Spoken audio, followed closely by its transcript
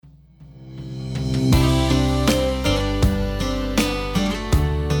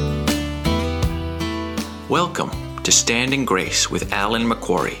Welcome to Stand in Grace with Alan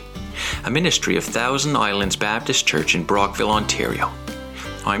McQuarrie, a ministry of Thousand Islands Baptist Church in Brockville, Ontario.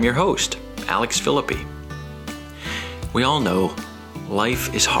 I'm your host, Alex Philippi. We all know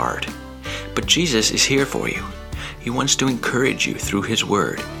life is hard, but Jesus is here for you. He wants to encourage you through His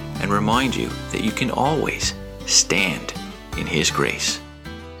Word and remind you that you can always stand in His grace.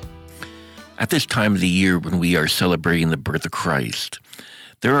 At this time of the year when we are celebrating the birth of Christ,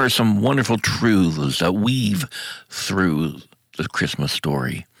 there are some wonderful truths that weave through the Christmas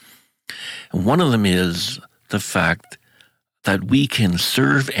story. And one of them is the fact that we can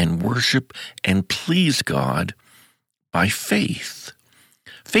serve and worship and please God by faith.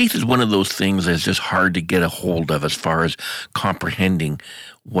 Faith is one of those things that's just hard to get a hold of as far as comprehending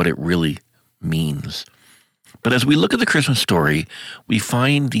what it really means. But as we look at the Christmas story, we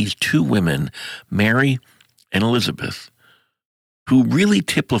find these two women, Mary and Elizabeth, who really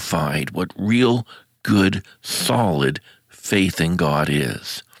typified what real, good, solid faith in God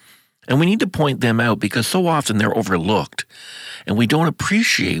is. And we need to point them out because so often they're overlooked, and we don't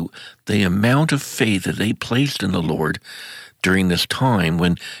appreciate the amount of faith that they placed in the Lord during this time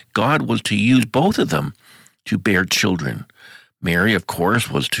when God was to use both of them to bear children. Mary, of course,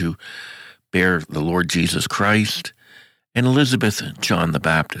 was to bear the Lord Jesus Christ, and Elizabeth, John the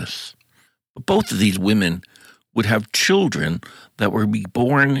Baptist. But both of these women would have children that would be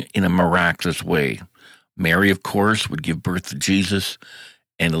born in a miraculous way. Mary, of course, would give birth to Jesus,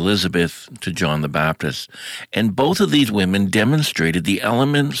 and Elizabeth to John the Baptist. And both of these women demonstrated the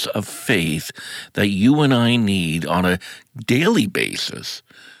elements of faith that you and I need on a daily basis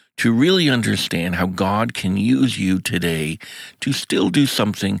to really understand how God can use you today to still do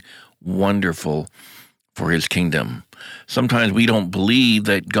something wonderful for His kingdom. Sometimes we don't believe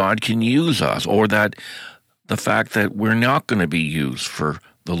that God can use us, or that the fact that we're not going to be used for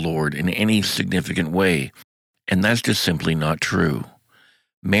the Lord in any significant way. And that's just simply not true.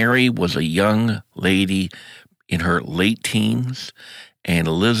 Mary was a young lady in her late teens, and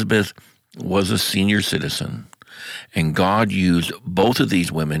Elizabeth was a senior citizen. And God used both of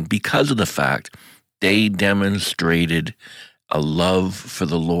these women because of the fact they demonstrated a love for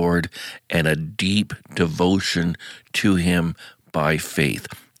the Lord and a deep devotion to Him by faith.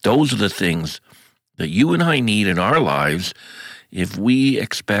 Those are the things that you and I need in our lives if we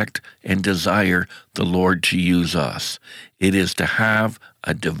expect and desire the Lord to use us. It is to have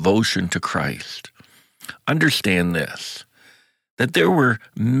a devotion to Christ. Understand this, that there were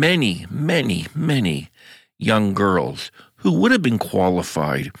many, many, many young girls who would have been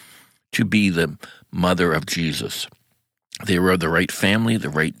qualified to be the mother of Jesus. They were of the right family, the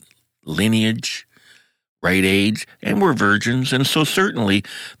right lineage, right age, and were virgins, and so certainly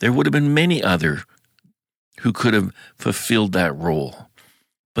there would have been many other who could have fulfilled that role.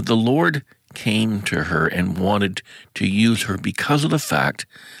 But the Lord came to her and wanted to use her because of the fact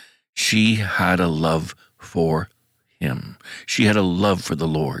she had a love for Him. She had a love for the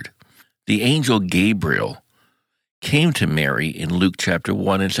Lord. The angel Gabriel came to Mary in Luke chapter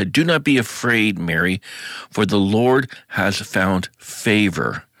 1 and said, "Do not be afraid, Mary, for the Lord has found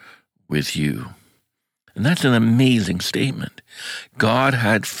favor with you." And that's an amazing statement. God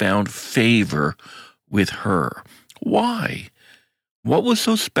had found favor with her. Why? What was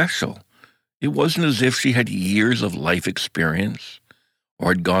so special? It wasn't as if she had years of life experience or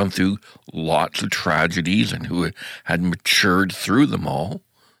had gone through lots of tragedies and who had matured through them all,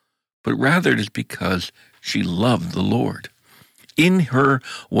 but rather it is because she loved the Lord. In her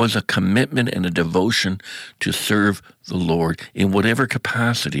was a commitment and a devotion to serve the Lord in whatever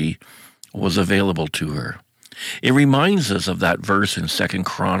capacity was available to her. It reminds us of that verse in 2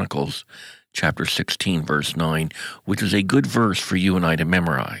 Chronicles chapter 16, verse 9, which is a good verse for you and I to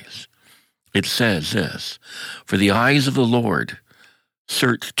memorize. It says this, "For the eyes of the Lord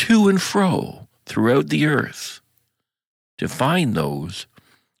search to and fro throughout the earth to find those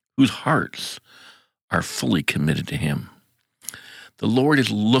whose hearts are fully committed to Him." The Lord is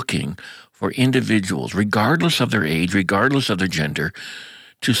looking for individuals, regardless of their age, regardless of their gender,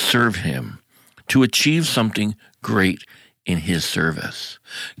 to serve Him, to achieve something great in His service.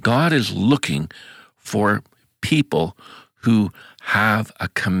 God is looking for people who have a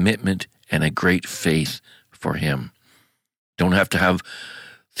commitment and a great faith for Him. Don't have to have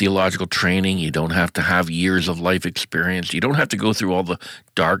theological training. You don't have to have years of life experience. You don't have to go through all the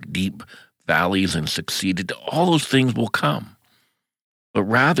dark, deep valleys and succeeded. All those things will come. But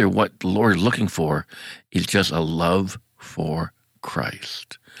rather what the Lord is looking for is just a love for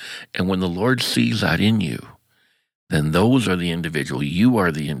Christ. And when the Lord sees that in you, then those are the individual, you are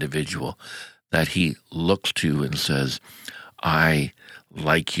the individual that He looks to and says, "I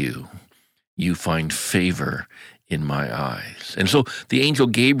like you. you find favor in my eyes. And so the angel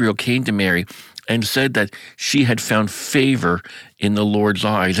Gabriel came to Mary and said that she had found favor in the Lord's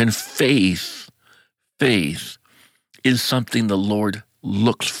eyes. And faith is something the Lord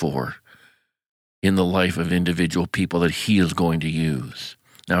looks for in the life of individual people that he is going to use.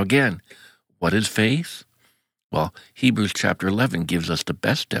 Now again, what is faith? Well, Hebrews chapter 11 gives us the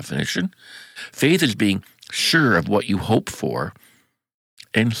best definition. Faith is being sure of what you hope for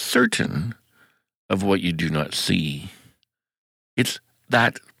and certain of what you do not see. It's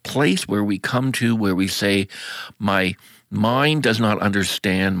that place where we come to where we say, my mind does not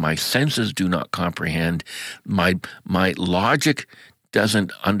understand, my senses do not comprehend, my logic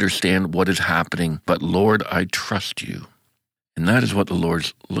doesn't understand what is happening, but Lord, I trust you. And that is what the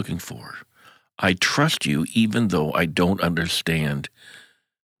Lord's looking for. I trust you even though I don't understand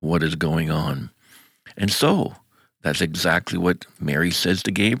what is going on. And so that's exactly what Mary says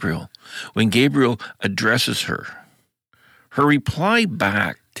to Gabriel. When Gabriel addresses her reply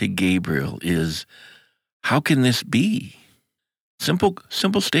back to Gabriel is, how can this be? Simple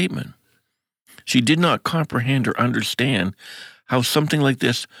statement. She did not comprehend or understand how something like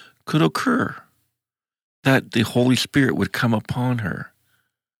this could occur, that the Holy Spirit would come upon her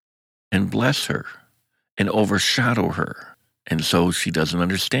and bless her and overshadow her. And so she doesn't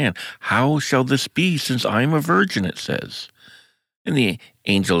understand. How shall this be since I am a virgin, it says. And the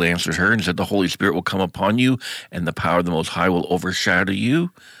angel answered her and said, the Holy Spirit will come upon you, and the power of the Most High will overshadow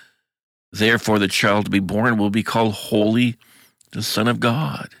you. Therefore the child to be born will be called Holy, the Son of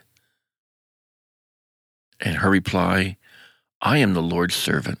God. And her reply, I am the Lord's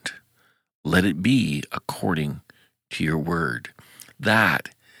servant. Let it be according to your word. That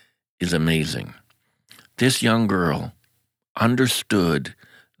is amazing. This young girl understood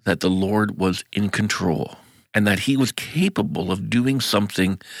that the Lord was in control and that he was capable of doing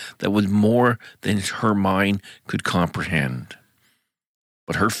something that was more than her mind could comprehend.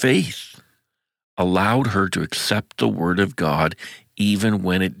 But her faith allowed her to accept the word of God even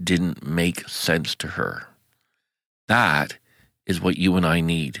when it didn't make sense to her. That is what you and I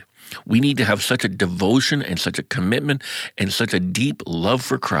need. We need to have such a devotion and such a commitment and such a deep love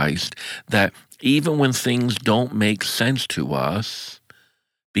for Christ that even when things don't make sense to us,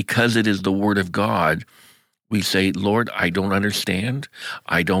 because it is the Word of God, we say, Lord, I don't understand.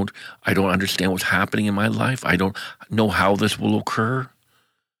 I don't understand what's happening in my life. I don't know how this will occur.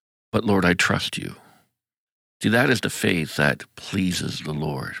 But Lord, I trust you. See, that is the faith that pleases the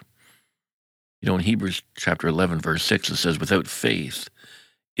Lord. You know, in Hebrews chapter 11, verse 6, it says, without faith,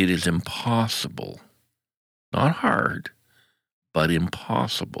 it is impossible, not hard, but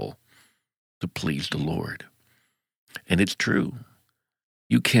impossible to please the Lord. And it's true.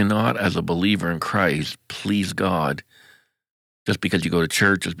 You cannot, as a believer in Christ, please God just because you go to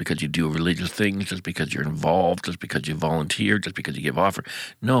church, just because you do religious things, just because you're involved, just because you volunteer, just because you give offering.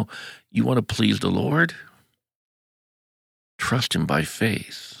 No, you want to please the Lord? Trust him by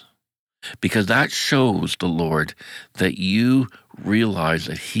faith. Because that shows the Lord that you realize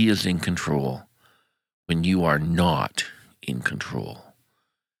that he is in control when you are not in control.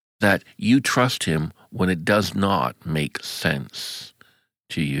 That you trust him when it does not make sense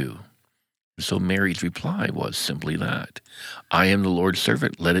to you. So Mary's reply was simply that. I am the Lord's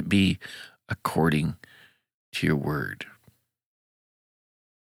servant. Let it be according to your word.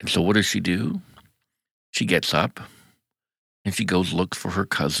 And so what does she do? She gets up and she goes look for her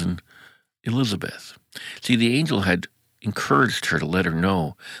cousin Elizabeth. See, the angel had encouraged her to let her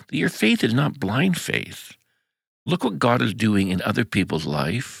know that your faith is not blind faith. Look what God is doing in other people's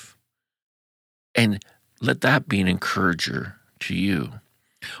life, and let that be an encourager to you.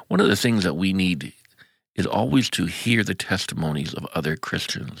 One of the things that we need is always to hear the testimonies of other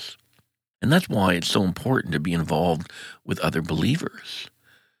Christians. And that's why it's so important to be involved with other believers.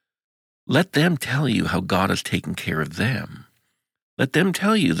 Let them tell you how God has taken care of them. Let them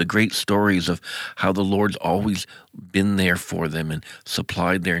tell you the great stories of how the Lord's always been there for them and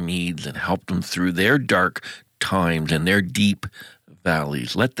supplied their needs and helped them through their dark times and their deep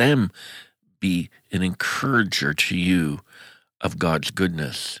valleys. Let them be an encourager to you of God's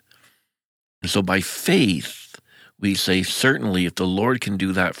goodness. And so by faith, we say, certainly if the Lord can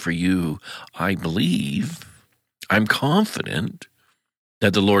do that for you, I believe, I'm confident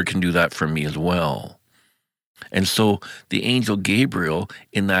that the Lord can do that for me as well. And so the angel Gabriel,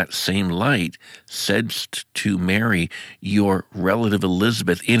 in that same light, said to Mary, your relative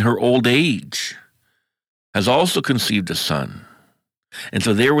Elizabeth, in her old age, has also conceived a son. And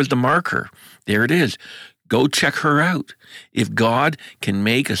so there was the marker. There it is. Go check her out. If God can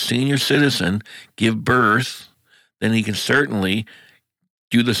make a senior citizen give birth, then he can certainly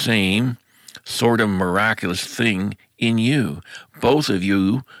do the same sort of miraculous thing in you. Both of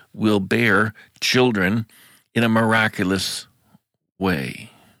you will bear children in a miraculous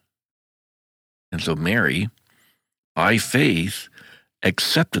way. And so Mary, by faith,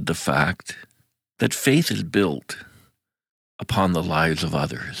 accepted the fact that faith is built upon the lives of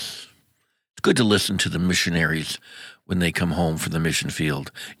others. It's good to listen to the missionaries when they come home from the mission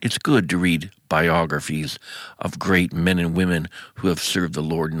field. It's good to read biographies of great men and women who have served the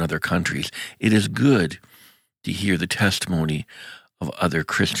Lord in other countries. It is good to hear the testimony of other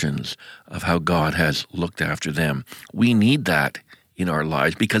Christians of how God has looked after them. We need that in our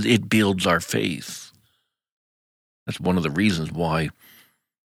lives because it builds our faith. That's one of the reasons why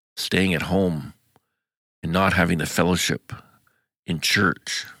staying at home and not having the fellowship in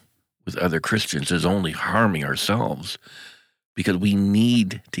church with other Christians is only harming ourselves, because we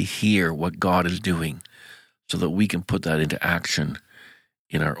need to hear what God is doing so that we can put that into action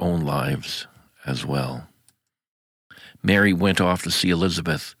in our own lives as well. Mary went off to see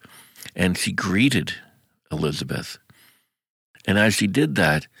Elizabeth, and she greeted Elizabeth. And as she did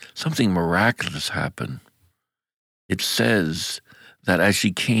that, something miraculous happened. It says that as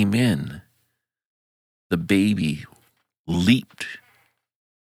she came in, the baby leaped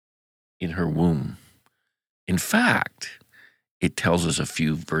in her womb. In fact, it tells us a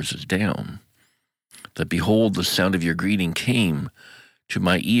few verses down that, behold, the sound of your greeting came to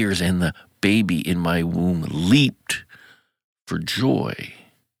my ears, and the baby in my womb leaped for joy.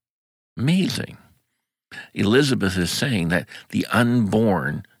 Amazing. Elizabeth is saying that the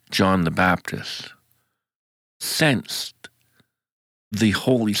unborn John the Baptist sensed the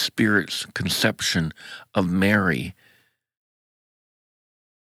Holy Spirit's conception of Mary.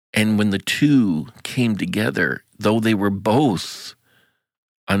 And when the two came together, though they were both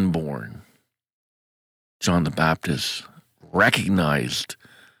unborn, John the Baptist recognized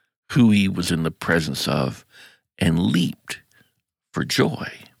who he was in the presence of and leaped for joy.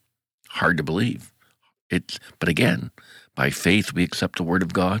 Hard to believe. But again, by faith we accept the word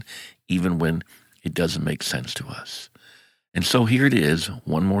of God even when it doesn't make sense to us. And so here it is,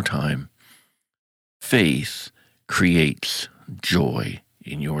 one more time. Faith creates joy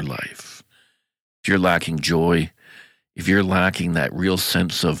in your life. If you're lacking joy, if you're lacking that real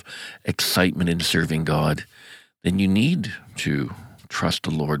sense of excitement in serving God, then you need to trust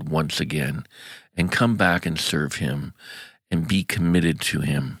the Lord once again and come back and serve him and be committed to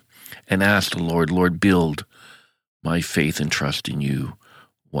him and ask the Lord, Lord, build my faith and trust in you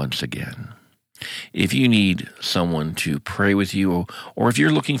once again. If you need someone to pray with you, or if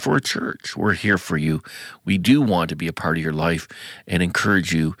you're looking for a church, we're here for you. We do want to be a part of your life and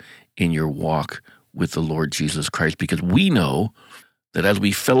encourage you in your walk with the Lord Jesus Christ, because we know that as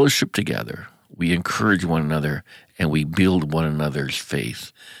we fellowship together, we encourage one another and we build one another's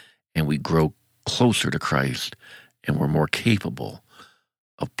faith and we grow closer to Christ and we're more capable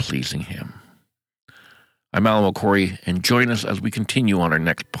of pleasing him. I'm Alan McCory, and join us as we continue on our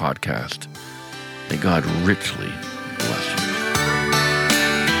next podcast. May God richly bless you.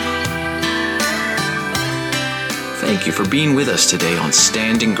 Thank you for being with us today on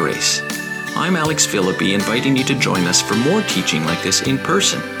Stand in Grace. I'm Alex Philippi, inviting you to join us for more teaching like this in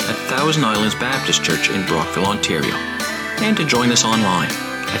person at Thousand Islands Baptist Church in Brockville, Ontario, and to join us online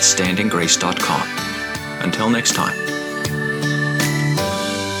at standinggrace.com. Until next time.